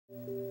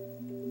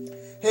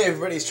Hey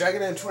everybody, it's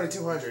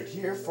DragonN2200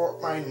 here for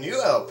my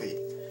new LP.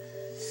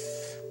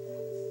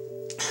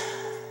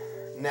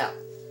 Now,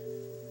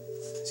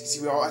 as you can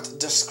see, we are at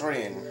the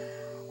screen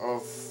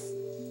of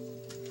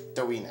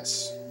the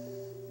Venus.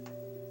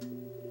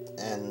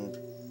 And,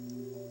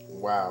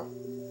 wow.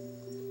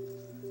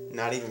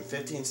 Not even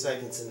 15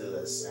 seconds into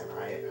this, and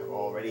I have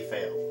already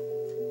failed.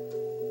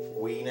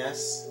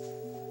 Venus?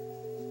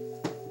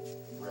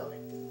 Really?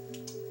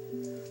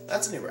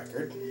 That's a new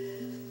record.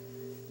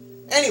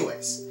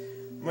 Anyways,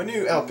 my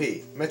new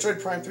LP,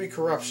 Metroid Prime 3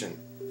 Corruption.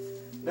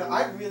 Now,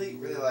 I really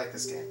like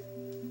this game.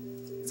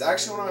 It's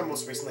actually one of my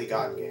most recently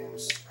gotten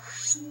games.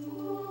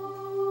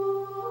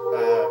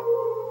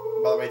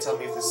 By the way, tell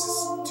me if this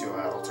is too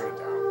loud, I'll turn it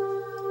down.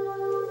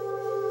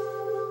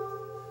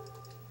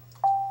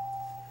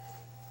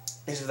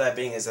 The reason for that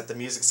being is that the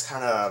music's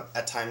kind of,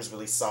 at times,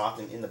 really soft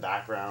and in the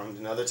background,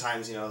 and other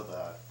times, you know,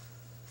 the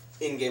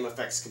in-game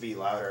effects could be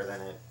louder than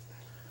it.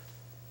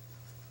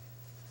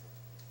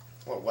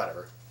 Well,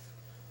 whatever.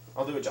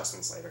 I'll do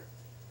adjustments later.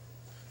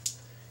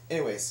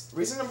 Anyways,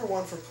 reason number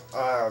one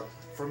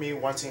for me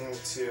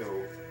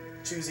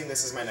choosing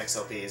this as my next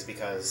LP is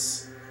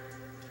because,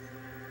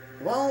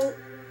 well,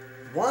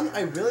 one,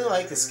 I really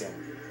like this game.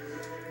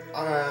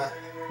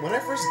 When I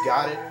first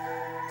got it,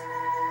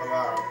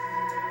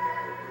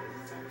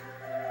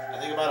 I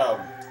think about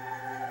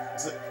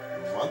was it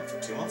a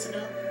month, 2 months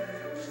ago?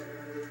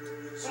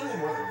 Certainly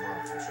more than a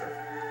month, for sure.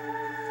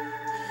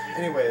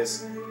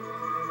 Anyways,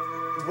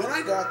 when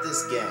I got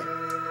this game,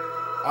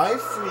 I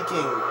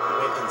freaking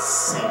went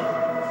insane.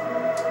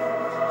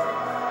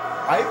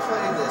 I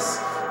played this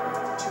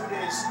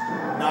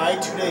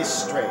 2 days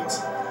straight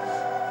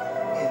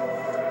in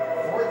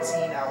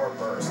 14-hour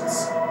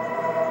bursts,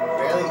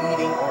 barely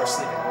eating or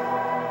sleeping.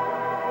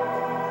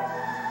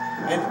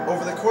 And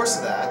over the course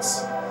of that,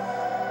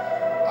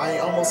 I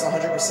almost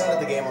 100%ed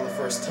the game on the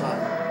first time.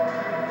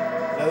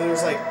 Now there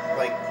was like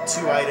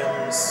 2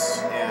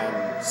 items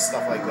and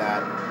stuff like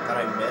that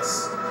I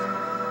missed.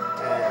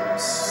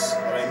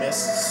 And I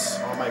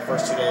missed on my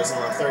first 2 days, and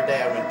on the third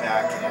day I went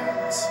back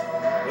and,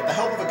 with the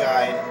help of a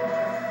guide,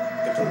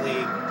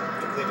 completed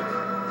it.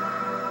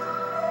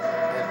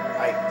 And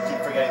I keep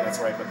forgetting that's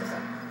where I put the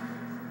thing.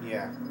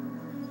 Yeah.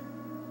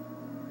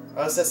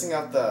 I was testing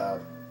out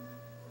the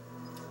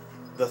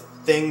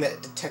thing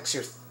that detects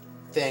your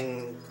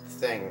thing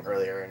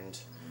earlier, and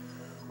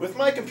with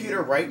my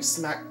computer right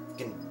smack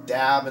and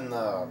dab in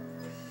the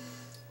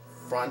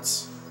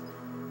front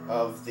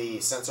of the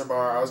sensor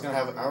bar, I was going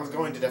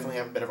to definitely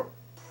have a bit of a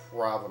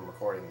problem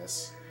recording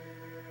this.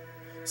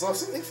 So if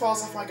something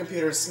falls off my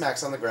computer and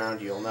smacks on the ground,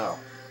 you'll know.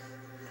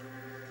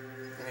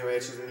 Anyway, I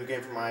choose a new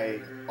game for my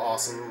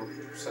awesome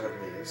set of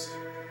knees.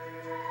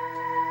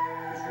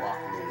 Rock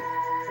Lee.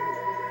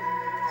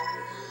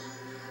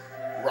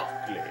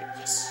 Rock Lee,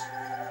 yes.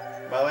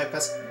 By the way,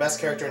 best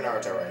character in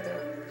Naruto right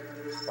there.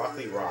 Rock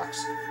Lee rocks.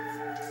 I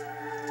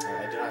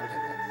did not intend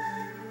that.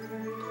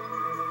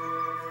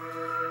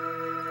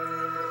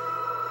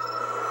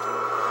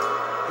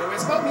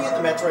 It's about me in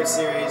the Metroid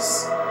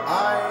series.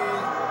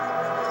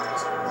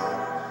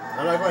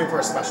 I'm not going for a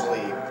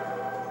especially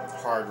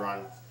hard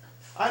run.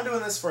 I'm doing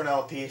this for an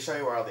LP, show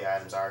you where all the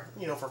items are,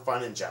 you know, for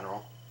fun in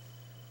general.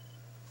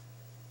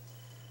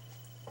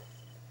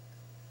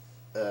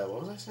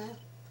 What was I saying?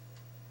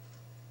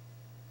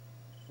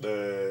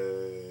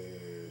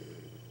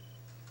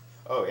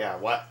 Oh yeah,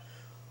 what?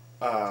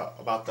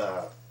 About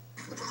the...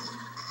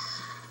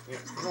 You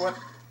know what?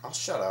 I'll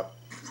shut up.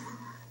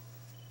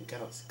 You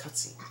got a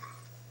cutscene.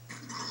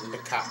 The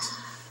cat.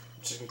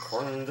 Just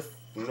corner the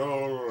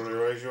no,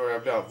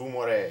 vous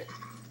mourrez.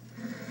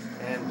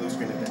 And blue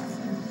screen of death.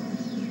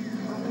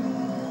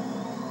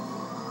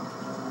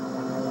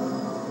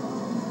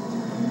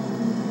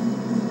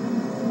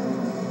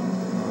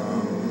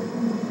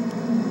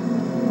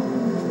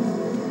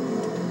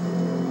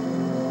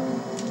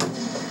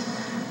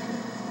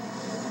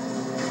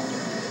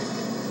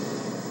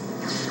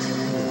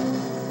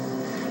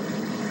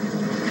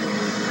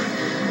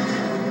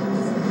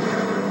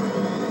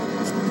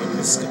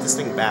 Let's get this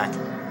thing back.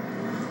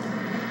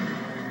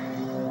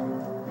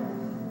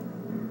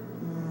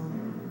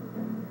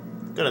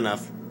 Good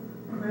enough.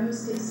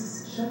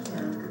 Cryospace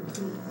shutdown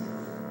complete.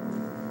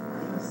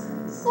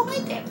 Oh, I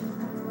did.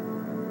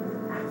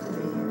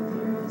 Activating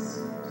Imperial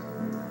suit.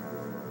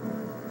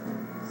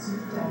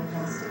 Suit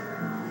diagnostic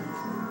complete.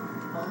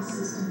 All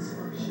systems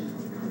function.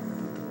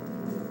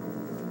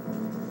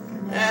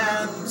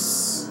 And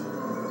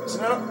so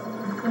now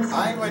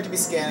I'm going to be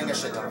scanning a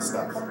shit ton of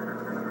stuff.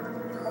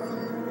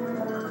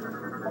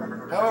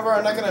 However,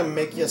 I'm not gonna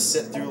make you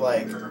sit through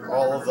like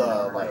all of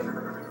the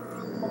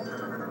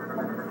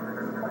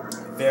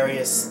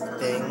various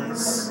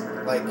things.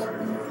 Like,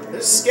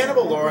 there's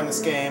scannable lore in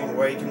this game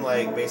where you can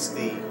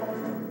basically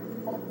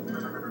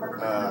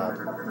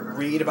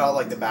read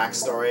about the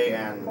backstory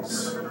and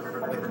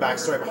the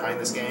backstory behind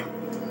this game.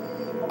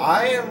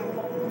 I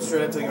am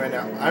straight up telling you right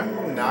now,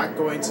 I'm not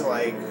going to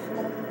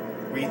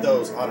read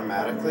those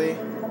automatically,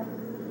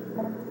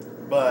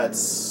 but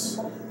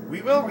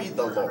We will read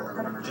the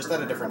lore, just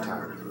at a different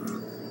time.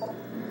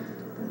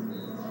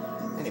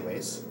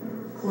 Anyways.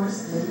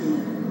 Course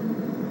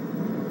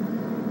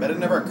limited. Bet it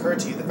never occurred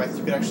to you the fact that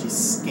you could actually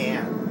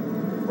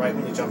scan right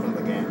when you jump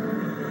into the game.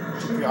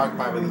 You're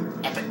preoccupied with the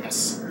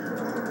epicness.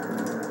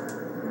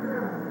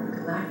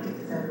 Galactic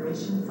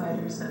Federation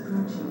fighters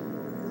approaching.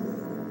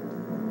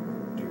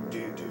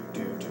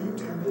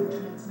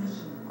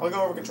 Transmission. I'll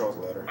go over controls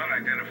later.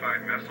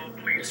 Unidentified vessel,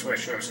 please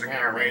Switch to secure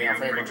scenario radio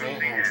frequency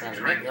frequency and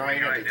transmit your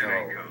identity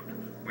code.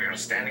 We are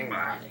standing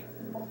by.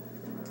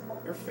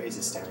 Your face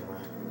is standing by.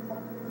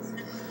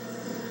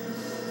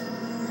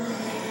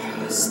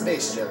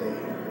 Space jelly.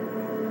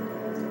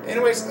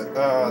 Anyways,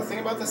 thing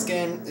about this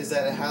game is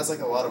that it has like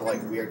a lot of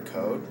like weird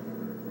code,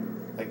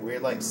 like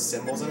weird like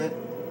symbols in it.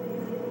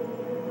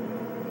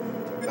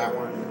 That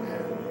one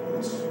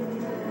and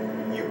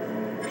you.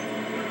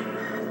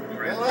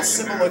 And the last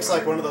symbol looks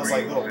like one of those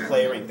like little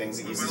play ring things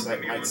that you just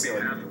like might see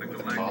like with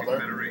a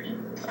toddler.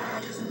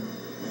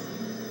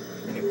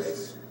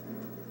 Anyways.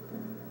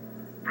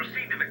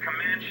 Proceed to the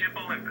command ship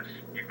Olympus.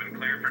 You've been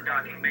cleared for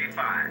docking bay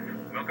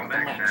 5. Welcome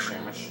back,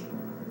 Samus.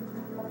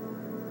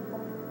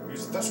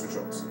 Use the touch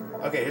controls.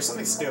 Okay, here's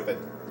something stupid.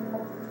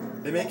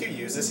 They make you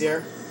use this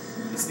here.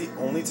 It's the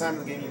only time in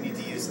the game you need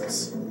to use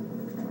this.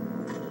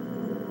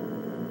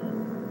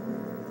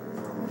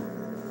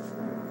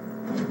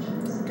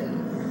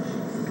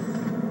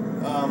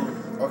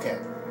 Okay.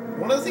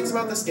 One of the things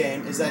about this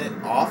game is that it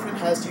often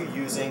has you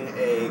using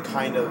a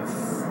kind of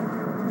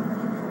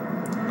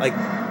like,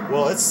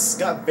 well, it's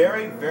got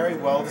very, very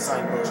well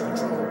designed motion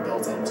control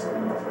built into it.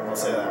 I'll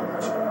say that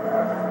much.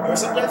 Or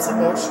sometimes the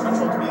motion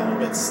control can be a little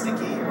bit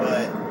sticky,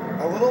 but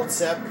a little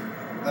tip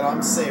that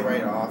I'm say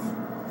right off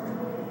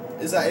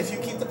is that if you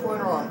keep the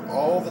pointer on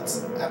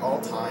at all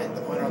times,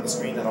 the pointer on the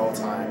screen at all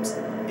times,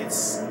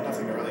 it's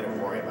nothing really to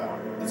worry about.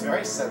 It's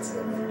very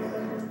sensitive if you do that.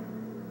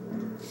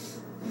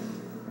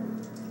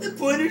 The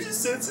pointer's a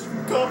sensitive,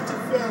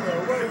 competent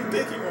fellow. Why are you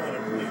picking on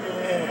him?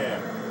 Yeah.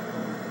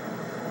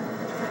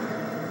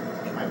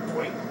 Get my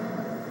point?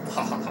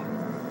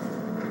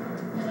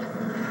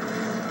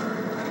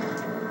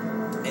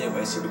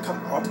 Anyways, here we come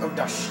out of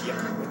the ship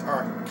with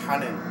our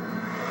cannon.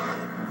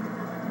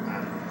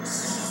 And,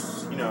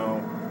 you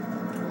know,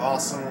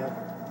 awesome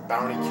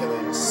bounty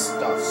killing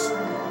stuffs.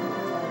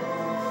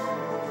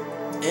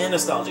 And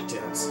nostalgic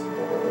tunes.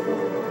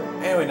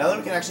 Anyway, now that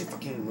we can actually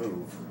fucking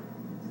move.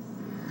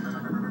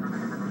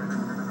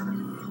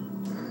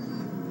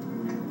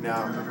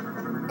 Now,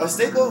 a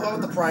staple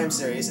of the Prime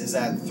series is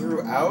that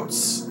throughout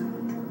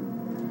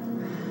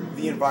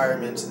the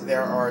environment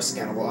there are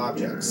scannable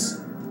objects.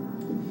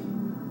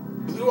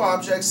 Blue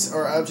objects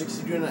are objects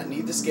you do not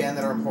need to scan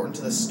that are important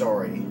to the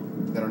story,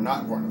 that are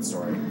not important to the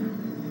story.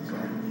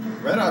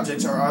 Red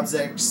objects are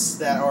objects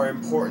that are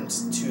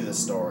important to the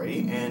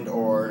story and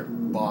or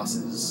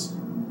bosses.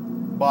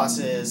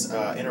 Bosses,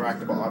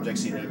 interactable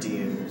objects you need to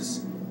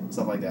use,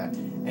 stuff like that.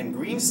 And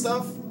green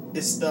stuff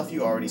is stuff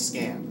you already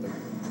scanned.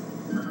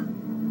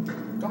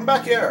 Come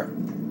back here!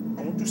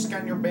 I want to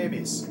scan your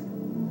babies.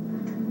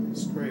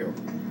 Screw you.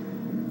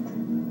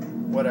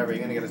 Whatever,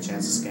 you're gonna get a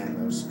chance to scan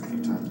those a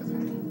few times, I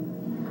think.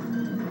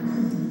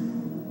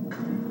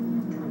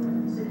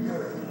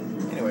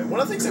 Anyway, one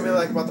of the things I really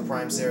like about the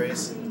Prime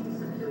series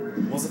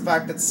was the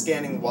fact that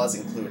scanning was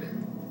included.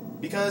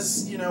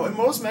 Because, you know, in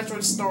most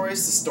Metroid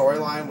stories, the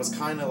storyline was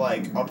kind of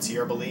like up to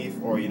your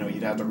belief, or, you know,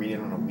 you'd have to read it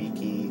on a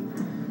wiki.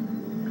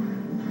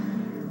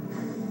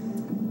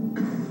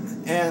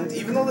 And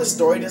even though the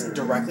story doesn't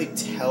directly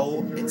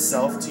tell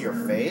itself to your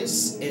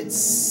face, it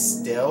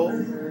still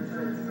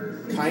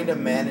kind of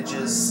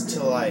manages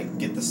to like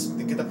get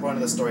the point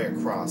of the story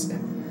across.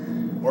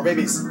 And more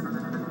babies.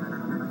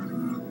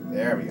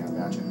 There we go,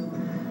 gotcha.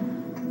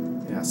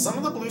 Yeah, some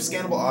of the blue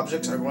scannable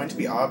objects are going to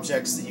be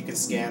objects that you can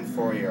scan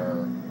for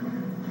your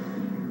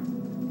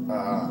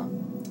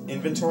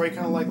inventory,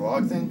 kind of like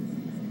log thing.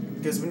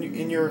 Because when you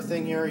in your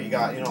thing here, you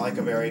got, you know, like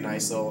a very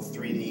nice little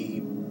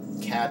 3D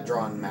CAD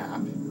drawn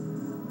map.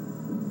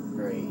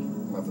 Very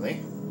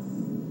lovely.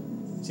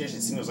 Seriously,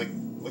 it seems like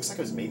looks like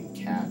it was made in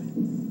CAD.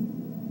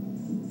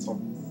 It's all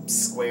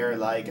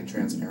square-like and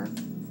transparent.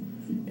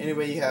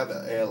 Anyway, you have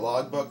a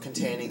logbook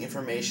containing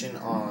information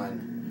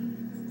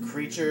on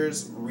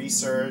creatures,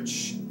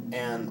 research,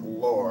 and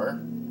lore.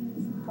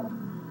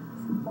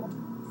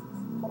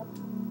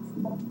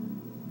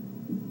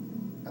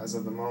 As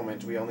of the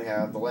moment, we only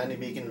have the landing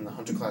beacon and the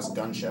Hunter-class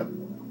gunship,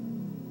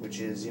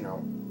 which is, you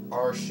know,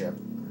 our ship.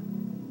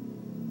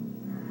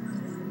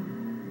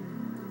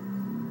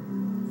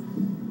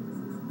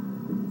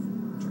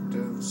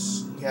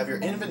 You have your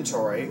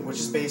inventory, which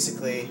is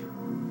basically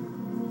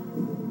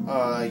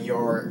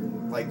your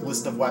like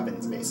list of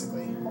weapons,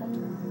 basically.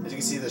 As you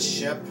can see, the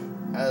ship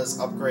has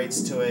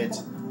upgrades to it.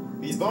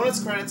 These bonus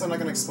credits I'm not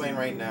going to explain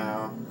right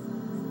now.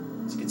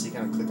 As you can see,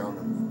 kind of click on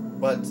them.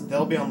 But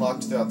they'll be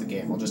unlocked throughout the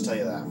game, I'll just tell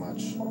you that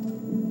much.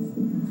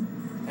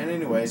 And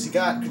anyways, you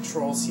got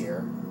controls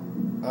here.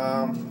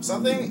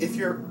 Something, if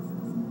you're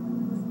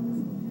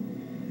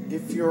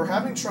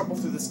having trouble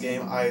through this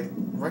game, I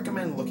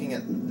recommend looking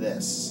at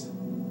this.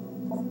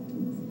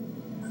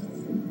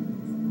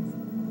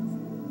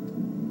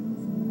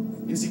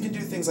 Because you can do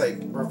things like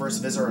reverse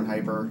visor and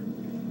hyper.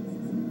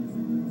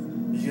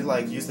 You could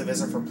like use the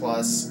visor for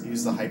plus,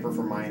 use the hyper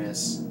for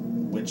minus,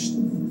 which,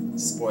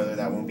 spoiler,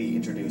 that won't be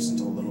introduced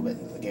until a little bit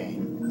into the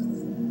game.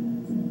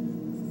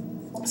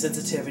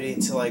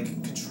 Sensitivity to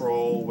like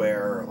control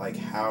where like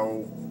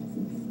how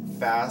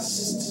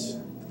fast.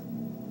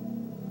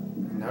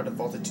 Now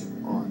defaulted to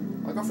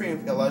on. Lock on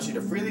freeing allows you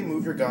to freely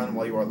move your gun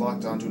while you are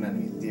locked onto an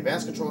enemy. The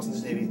advanced control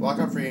sensitivity, lock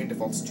on freeing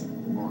defaults to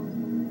on.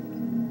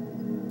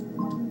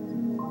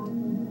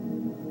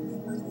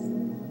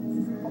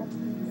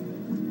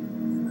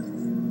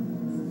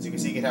 As you can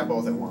see, you can have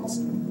both at once.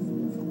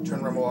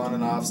 Turn rumble on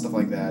and off, stuff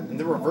like that. And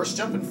the reverse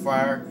jump and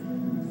fire,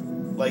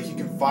 like you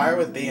can fire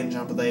with B and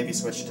jump with A if you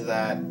switch to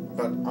that.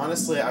 But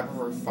honestly, I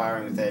prefer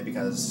firing with A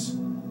because,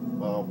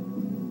 well,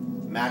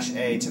 mash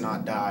A to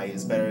not die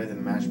is better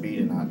than mash B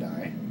to not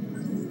die.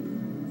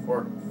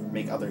 Or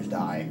make others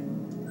die.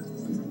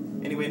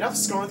 Anyway, enough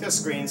scrolling through the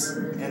screens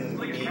and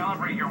Please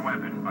calibrate your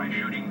weapon by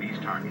shooting these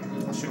targets.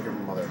 I'll shoot your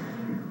mother.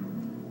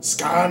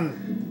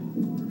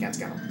 Scan! Can't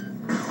scan them.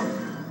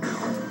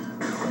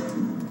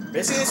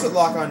 Basically, that's what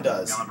lock-on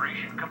does.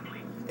 Calibration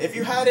complete. If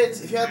you had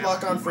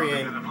lock-on free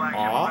aim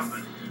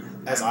off,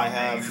 as I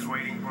have,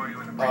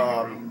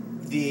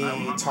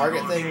 the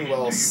target thing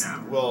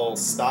will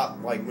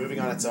stop like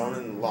moving on its own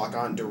and lock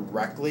on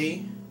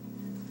directly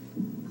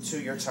to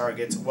your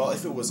target. Well,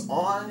 if it was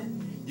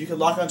on, you could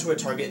lock onto a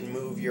target and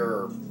move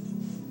your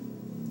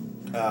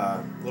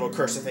little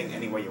cursor thing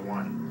any way you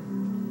want.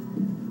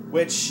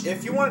 Which,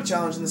 if you want a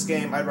challenge in this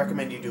game, I'd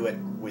recommend you do it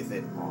with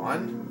it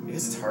on,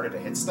 because it's harder to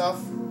hit stuff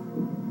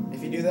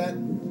if you do that.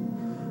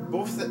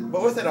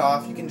 But with it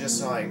off, you can just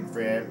like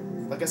free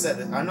aim. Like I said,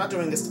 I'm not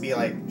doing this to be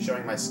like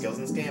showing my skills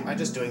in this game. I'm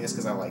just doing this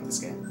because I like this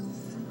game.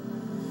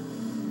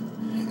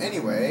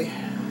 Anyway,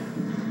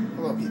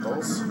 hello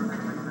peoples.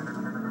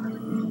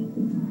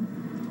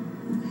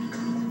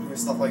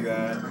 Stuff like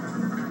that.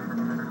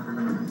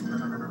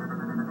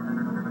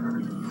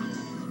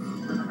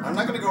 I'm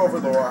not gonna go over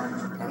lore.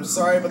 I'm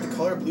sorry, but the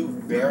color blue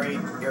very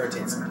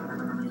irritates me.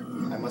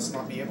 I must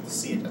not be able to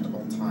see it at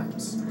all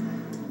times.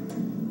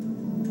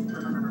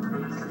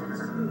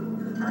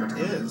 It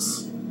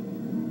is.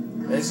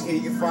 Basically,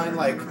 you can find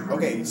like,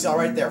 okay, you saw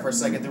right there for a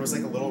second, there was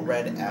like a little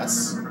red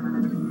S.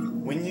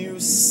 When you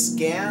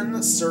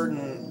scan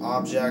certain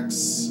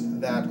objects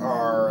that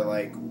are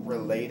like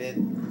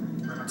related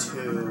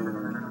to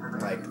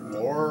like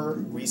lore,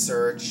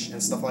 research,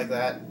 and stuff like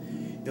that,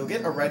 you'll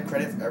get a red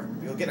credit.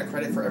 You'll get a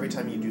credit for every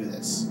time you do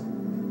this.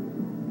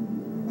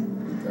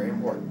 Very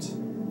important.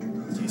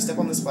 So you step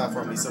on this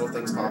platform, these little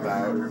things pop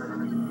out.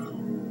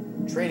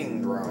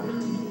 Training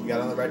drone. You got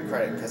another red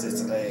credit because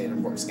it's an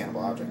important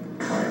scannable object.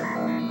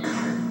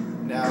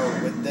 Now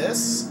with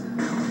this,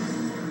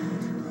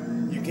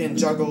 you can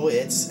juggle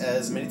it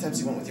as many times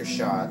as you want with your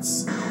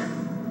shots.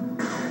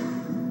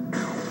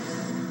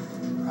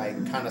 I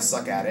kind of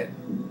suck at it.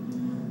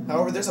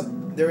 However,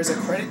 there is a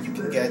credit you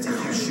can get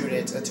if you shoot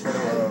it a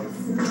total of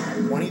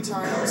 20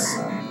 times,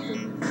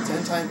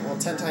 10 times, well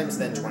 10 times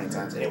then 20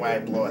 times. Anyway, I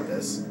blow at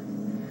this.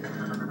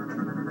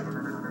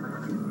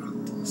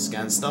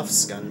 Scan stuff,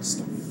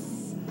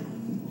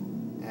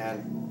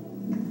 and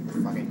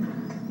fucking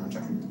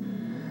nunchuck.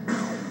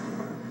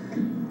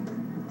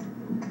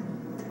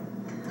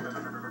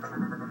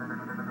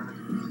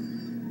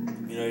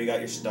 You know, you got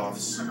your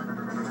stuffs.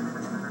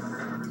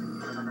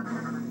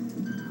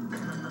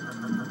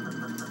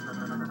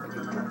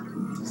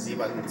 Z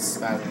button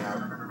spazzing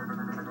out.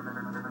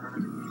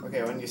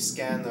 Okay, when you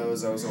scan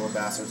those little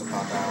bastards will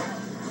pop out.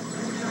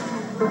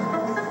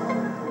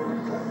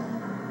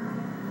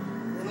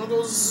 And it'll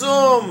go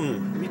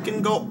zoom! We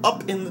can go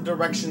up in the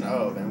direction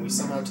of, and we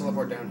somehow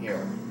teleport down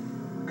here.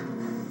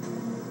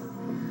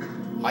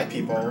 Hi,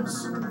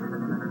 peoples.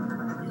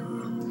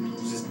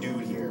 There's this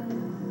dude here.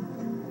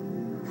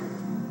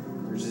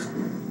 There's this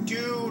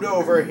dude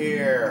over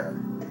here.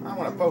 I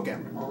want to poke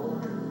him.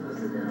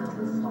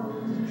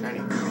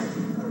 Shiny.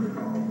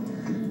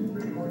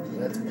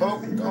 Let's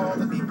poke all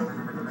the people.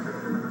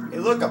 Hey,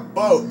 look, a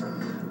boat!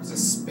 It's a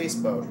space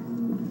boat.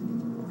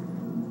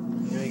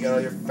 You know, you got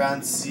all your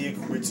fancy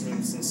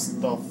equipments and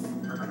stuff.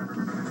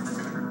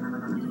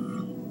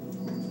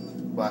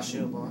 Blast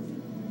shield block.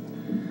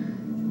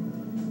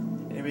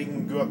 Maybe we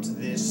can go up to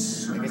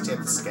this. I guess you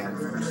have to scan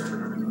first.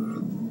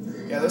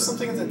 Yeah, there's some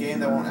things in the game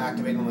that won't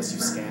activate unless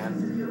you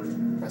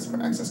scan. Press for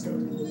access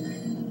code.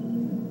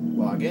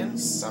 Login,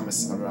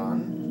 Samus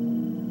Aran.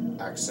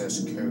 Access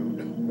code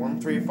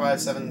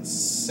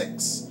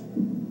 13576.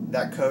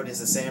 That code is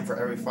the same for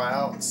every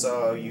file,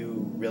 so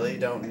you really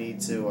don't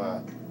need to,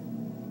 oh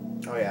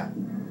yeah.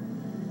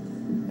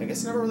 I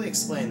guess I never really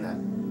explained that.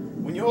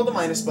 When you hold the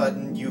minus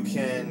button, you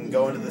can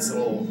go into this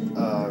little,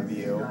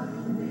 view.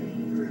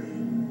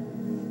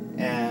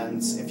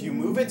 And if you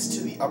move it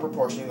to the upper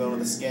portion, you go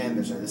into the scan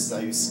vision. This is how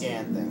you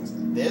scan things.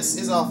 This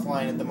is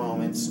offline at the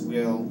moment.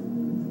 We'll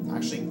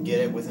actually get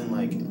it within,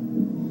 like,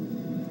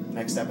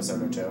 next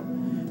episode or two.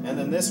 And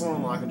then this one will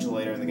unlock until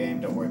later in the game.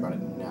 Don't worry about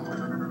it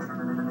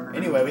now.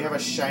 Anyway, we have a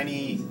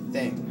shiny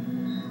thing.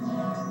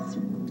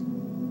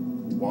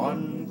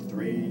 1,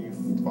 3,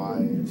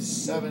 5,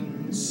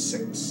 7,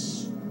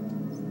 6.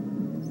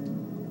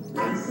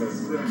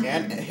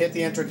 Can't hit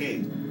the enter key.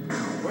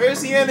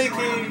 Where's the enter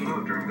key?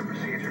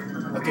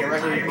 Okay,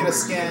 right here you get a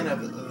scan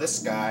of this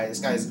guy. This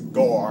guy's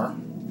Gore.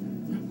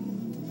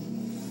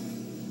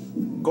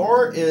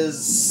 Gore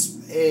is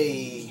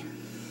a...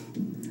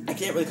 I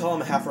can't really call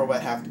him a half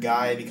robot, half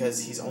guy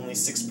because he's only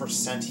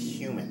 6%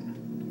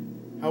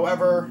 human.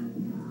 However,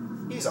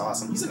 he's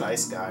awesome. He's a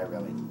nice guy,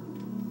 really.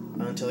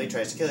 Until he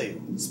tries to kill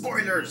you.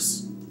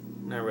 Spoilers!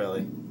 Not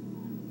really.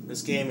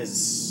 This game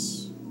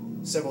is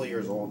several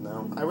years old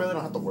now. I really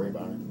don't have to worry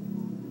about it.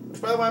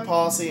 Which, by the way, my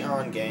policy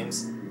on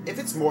games, if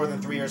it's more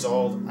than 3 years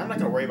old, I'm not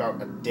going to worry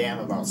about a damn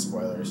about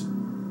spoilers.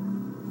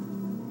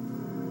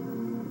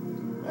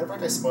 Matter of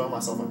fact, I spoil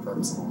myself on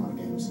purpose in a lot of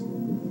games.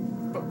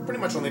 But pretty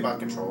much only about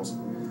controls.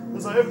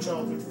 Because I have a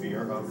childhood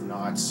fear of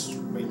not...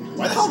 Wait,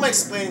 why the hell am I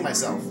explaining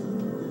myself?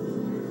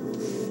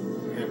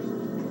 Yeah.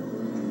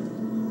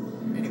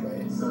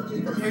 Anyway,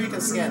 from here you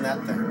can scan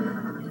that thing.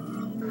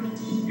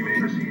 You may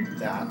proceed.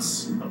 That.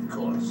 Of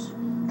course.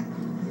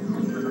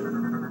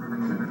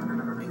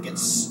 And get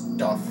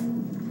stuff.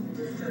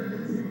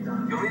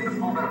 You'll need to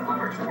pull that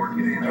lever to work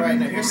you to enter. Alright,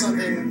 now here's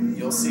something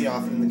you'll see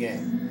often in the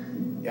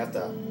game. You have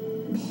to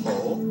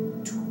pull,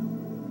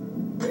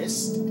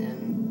 twist,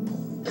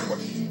 and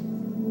push.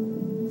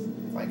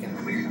 If I can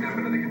Please step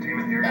into the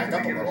containment area back to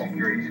up a begin the little.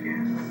 security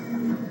scan.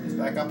 Just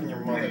back up in your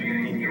mother.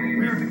 Initiating In your security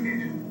ring.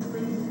 verification.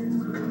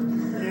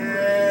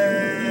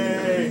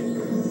 Yay!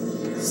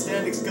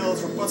 Standing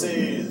skills for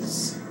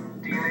pussies.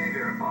 DNA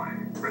verified.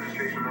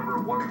 Registration number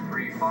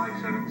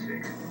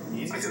 13576.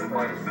 Easy as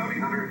Identified pie. as bounty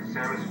hunter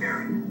Samus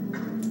Aran.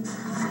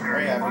 Oh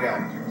yeah, I forgot.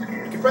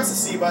 You can press the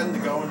C button to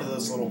go into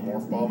this little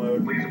morph ball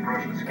mode. Please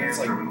approach the And scan it's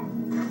like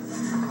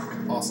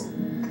terminal. awesome.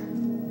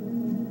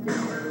 I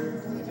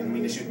didn't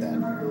mean to shoot that.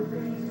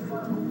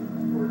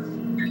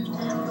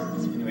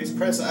 Anyways,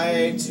 press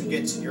I to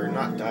get your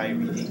not die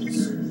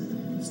readings.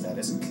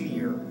 Status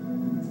clear.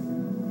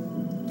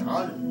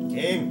 On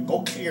game,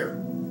 go clear.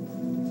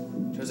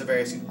 Shows a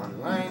various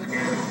online.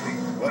 Scan complete.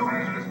 No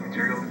hazardous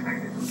material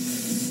detected.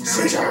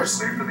 Seizures!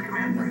 Cleared for the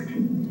command bridge.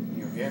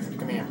 You're here for the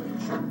command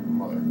bridge,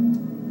 mother.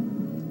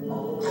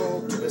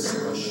 Oh, twist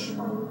push.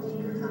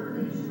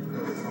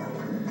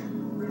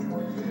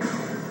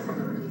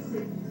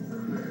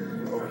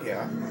 Over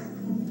here.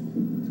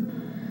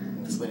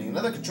 Explaining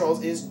another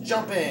controls is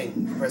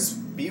jumping. Press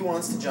B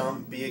once to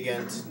jump, B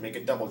again to make a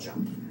double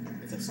jump.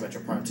 If this is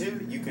Metroid Prime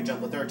 2, you could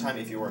jump a third time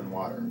if you were in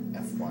water.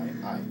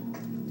 FYI.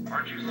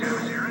 Aren't you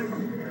Samus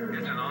Aran?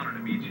 It's an honor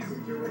to meet you.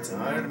 It's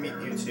an honor to meet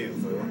you too,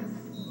 foo.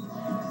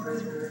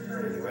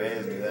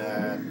 Anyways, do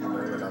that.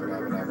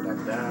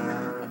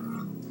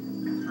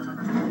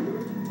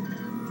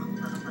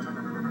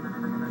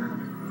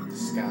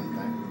 Scan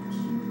things.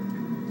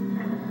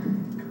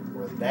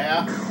 We're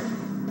there.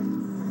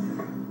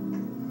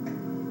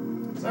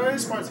 Sorry,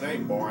 this part's very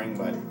boring,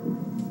 but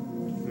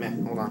meh,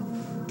 hold on.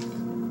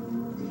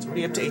 It's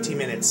already up to 18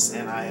 minutes,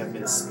 and I have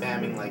been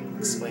spamming, like,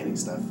 explaining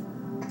stuff.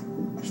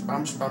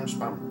 Spam, spam,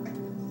 spam.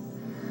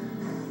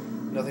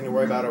 Nothing to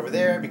worry about over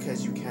there,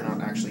 because you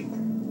cannot actually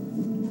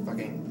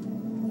fucking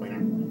pointer.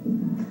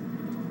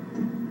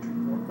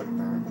 Work with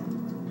that.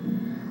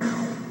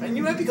 And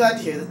you might be glad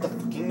to hear that the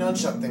fucking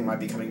nunchuck thing might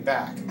be coming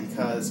back,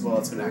 because, well,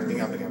 it's been acting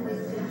up again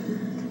lately.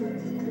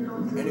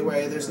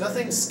 Anyway, there's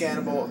nothing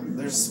scannable.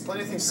 There's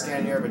plenty of things to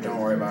scan here, but don't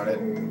worry about it.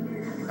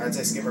 I'd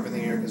say skip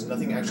everything here, because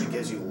nothing actually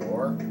gives you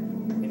lore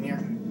in here.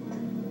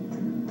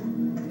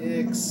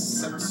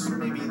 Except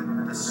maybe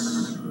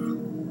this.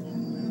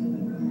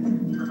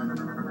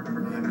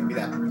 And maybe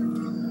that.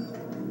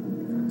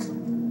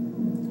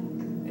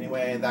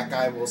 Anyway, that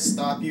guy will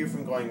stop you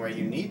from going where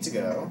you need to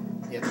go.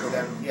 You have to go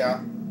down here,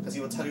 because he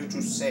will tell you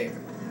to save.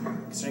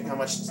 Considering how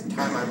much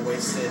time I've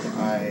wasted,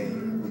 I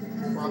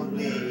would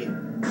probably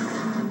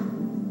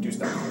do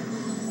stuff.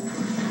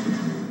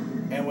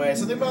 Anyway,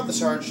 something about the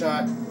shard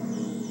shot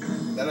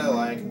that I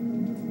like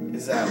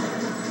is that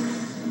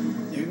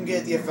you can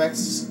get the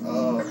effects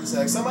of, so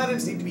like some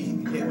items need to be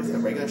hit with a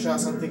regular shot,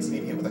 some things need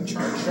to be hit with a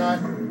charge shot.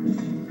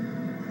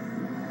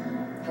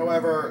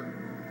 However,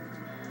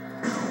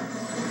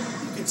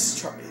 you can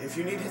if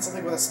you need to hit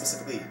something with a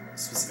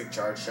specific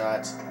charge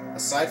shot,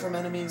 aside from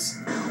enemies,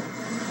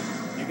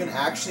 you can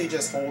actually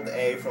just hold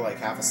A for like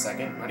half a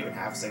second, not even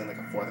half a second, like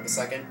a fourth of a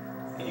second,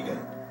 and you're good.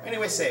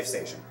 Anyway, save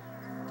station.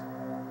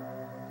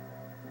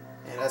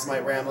 And as my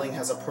rambling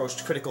has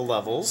approached critical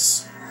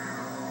levels,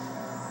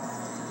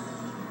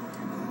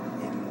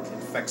 it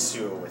infects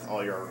you with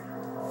all your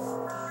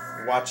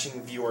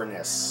watching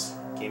viewerness.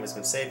 Game has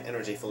been saved,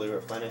 energy fully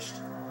replenished.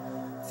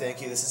 Thank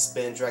you, this has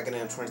been Dragon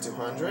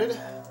M2200.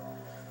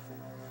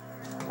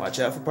 Watch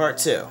out for part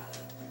 2.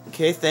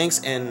 Okay, thanks,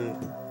 and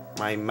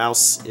my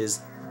mouse is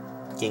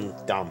getting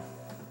dumb.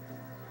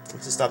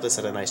 Let's just stop this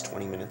at a nice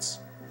 20 minutes.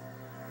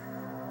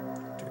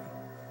 3,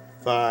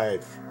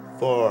 5,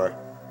 4,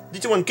 3,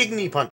 2, 1, kick knee punch.